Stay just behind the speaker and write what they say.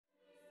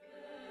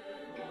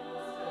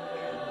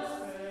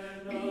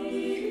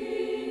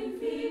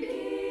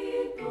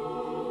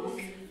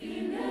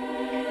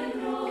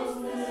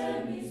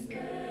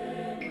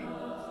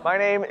My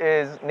name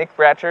is Nick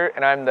Bratcher,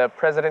 and I'm the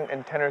president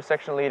and tenor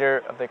section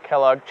leader of the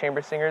Kellogg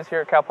Chamber Singers here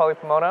at Cal Poly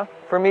Pomona.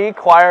 For me,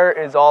 choir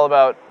is all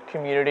about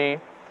community,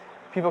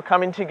 people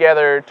coming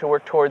together to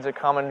work towards a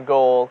common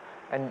goal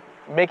and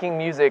making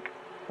music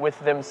with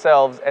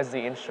themselves as the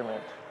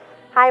instrument.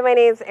 Hi, my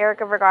name is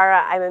Erica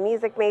Vergara. I'm a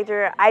music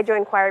major. I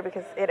joined choir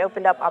because it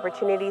opened up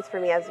opportunities for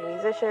me as a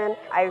musician.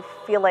 I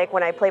feel like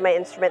when I play my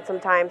instrument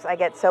sometimes I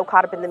get so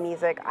caught up in the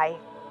music, I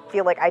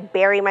feel like I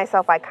bury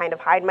myself, I kind of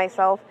hide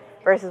myself,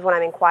 versus when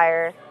I'm in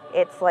choir,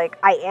 it's like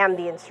I am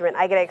the instrument.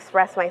 I get to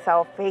express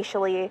myself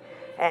facially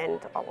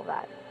and all of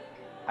that.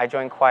 I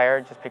joined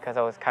choir just because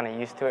I was kind of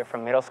used to it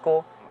from middle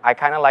school. I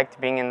kind of liked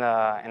being in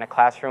a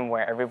classroom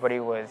where everybody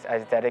was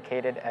as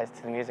dedicated as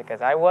to the music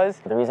as I was.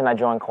 The reason I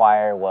joined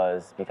choir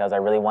was because I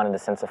really wanted a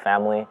sense of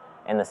family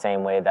in the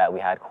same way that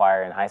we had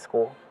choir in high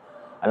school.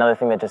 Another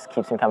thing that just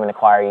keeps me coming to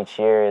choir each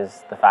year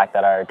is the fact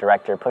that our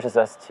director pushes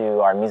us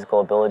to our musical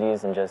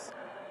abilities and just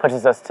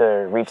pushes us to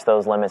reach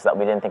those limits that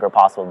we didn't think were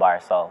possible by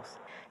ourselves.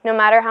 No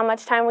matter how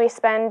much time we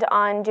spend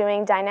on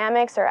doing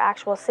dynamics or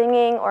actual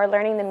singing or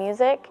learning the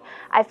music,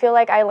 I feel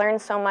like I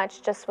learned so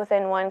much just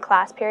within one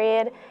class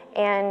period,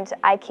 and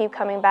I keep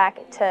coming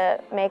back to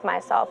make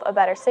myself a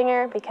better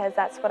singer because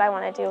that's what I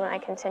want to do when I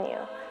continue.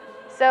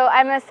 So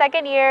I'm a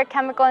second-year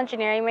chemical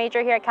engineering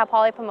major here at Cal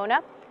Poly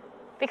Pomona.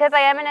 Because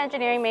I am an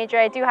engineering major,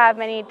 I do have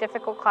many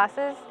difficult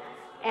classes,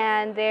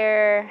 and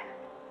they're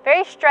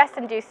very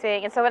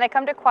stress-inducing, and so when I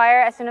come to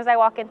choir, as soon as I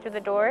walk in through the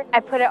door, I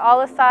put it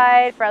all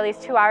aside for at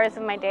least 2 hours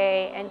of my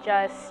day and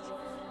just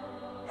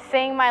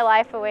sing my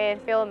life away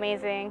and feel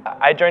amazing.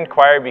 I joined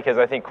choir because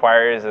I think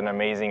choir is an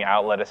amazing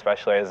outlet,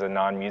 especially as a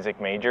non-music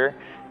major.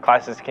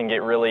 Classes can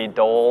get really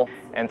dull,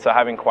 and so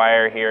having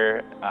choir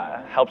here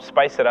helps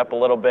spice it up a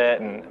little bit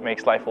and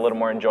makes life a little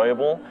more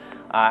enjoyable.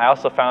 I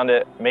also found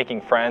it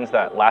making friends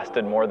that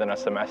lasted more than a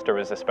semester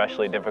was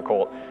especially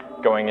difficult,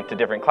 going into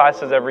different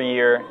classes every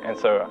year, and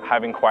so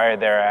having choir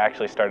there, I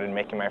actually started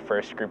making my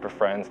first group of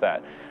friends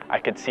that I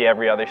could see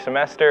every other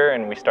semester,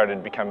 and we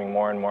started becoming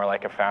more and more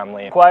like a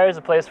family. Choir is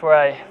a place where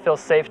I feel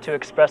safe to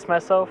express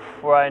myself,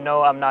 where I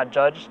know I'm not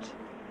judged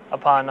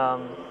upon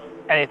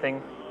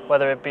anything,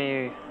 whether it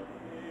be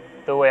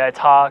the way I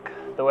talk,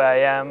 the way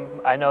I am.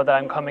 I know that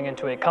I'm coming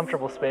into a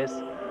comfortable space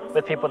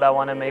with people that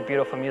want to make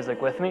beautiful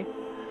music with me.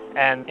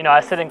 And you know,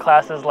 I sit in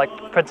classes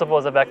like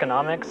principles of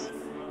economics,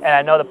 and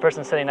I know the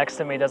person sitting next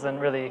to me doesn't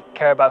really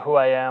care about who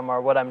I am or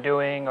what I'm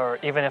doing, or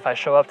even if I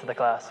show up to the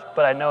class.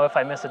 But I know if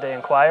I miss a day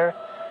in choir,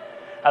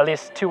 at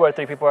least 2 or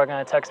 3 people are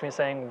going to text me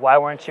saying, "Why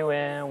weren't you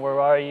in? Where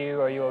are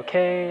you? Are you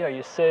okay? Are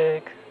you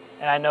sick?"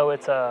 And I know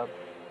it's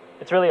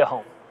really a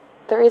home.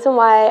 The reason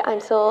why I'm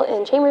still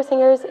in Chamber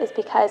Singers is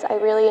because I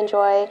really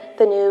enjoy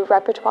the new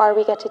repertoire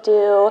we get to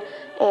do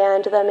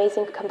and the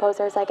amazing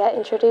composers I get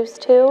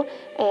introduced to,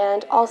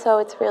 and also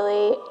it's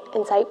really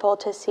insightful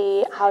to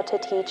see how to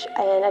teach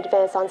an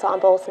advanced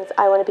ensemble since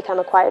I want to become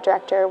a choir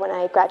director when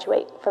I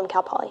graduate from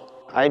Cal Poly.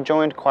 I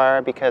joined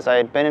choir because I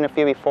had been in a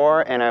few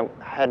before and I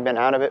had been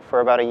out of it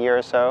for about a year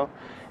or so,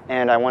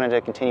 and I wanted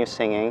to continue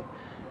singing.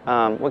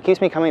 What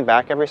keeps me coming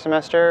back every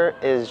semester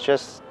is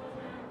just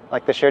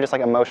like the sheer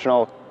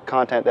emotional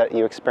content that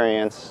you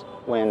experience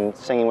when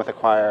singing with a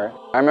choir.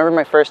 I remember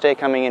my first day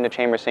coming into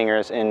Chamber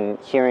Singers and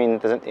hearing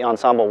the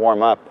ensemble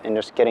warm up and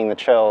just getting the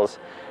chills,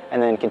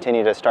 and then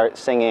continue to start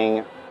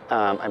singing.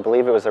 I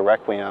believe it was the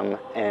Requiem,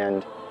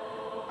 and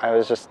I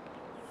was just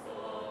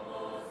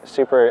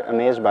super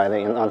amazed by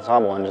the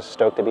ensemble and just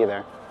stoked to be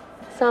there.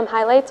 Some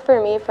highlights for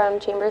me from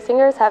Chamber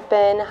Singers have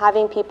been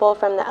having people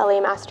from the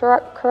LA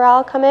Master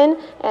Chorale come in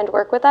and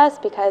work with us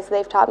because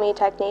they've taught me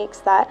techniques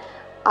that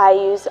I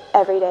use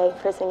every day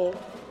for singing.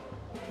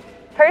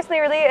 Personally,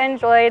 really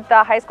enjoyed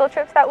the high school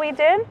trips that we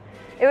did.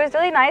 It was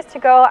really nice to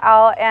go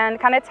out and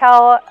kind of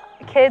tell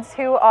kids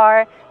who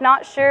are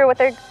not sure what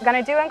they're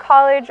going to do in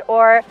college,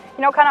 or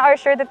kind of are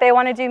sure that they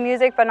want to do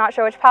music but not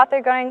sure which path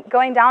they're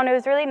going down. It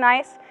was really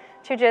nice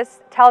to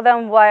just tell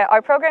them what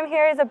our program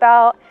here is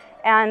about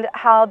and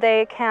how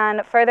they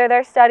can further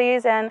their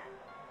studies, and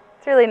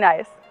it's really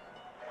nice.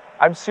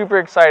 I'm super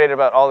excited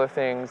about all the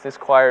things this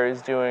choir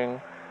is doing.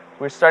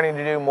 We're starting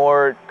to do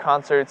more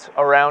concerts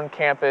around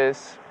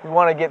campus. We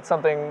want to get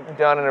something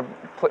done in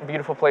a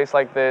beautiful place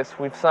like this.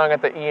 We've sung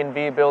at the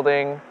E&V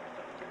building.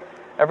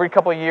 Every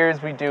couple of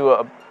years we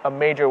do a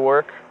major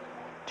work.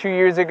 2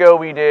 years ago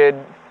we did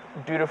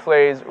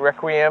Dudeflay's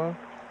Requiem,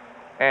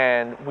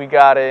 and we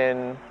got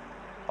in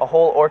a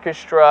whole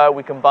orchestra.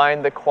 We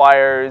combined the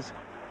choirs.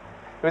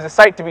 It was a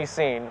sight to be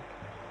seen.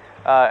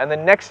 And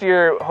then next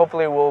year,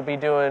 hopefully we'll be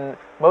doing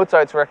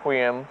Mozart's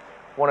Requiem,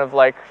 one of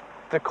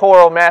the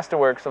choral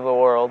masterworks of the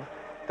world.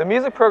 The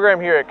music program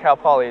here at Cal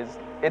Poly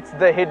it's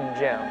the hidden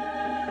gem.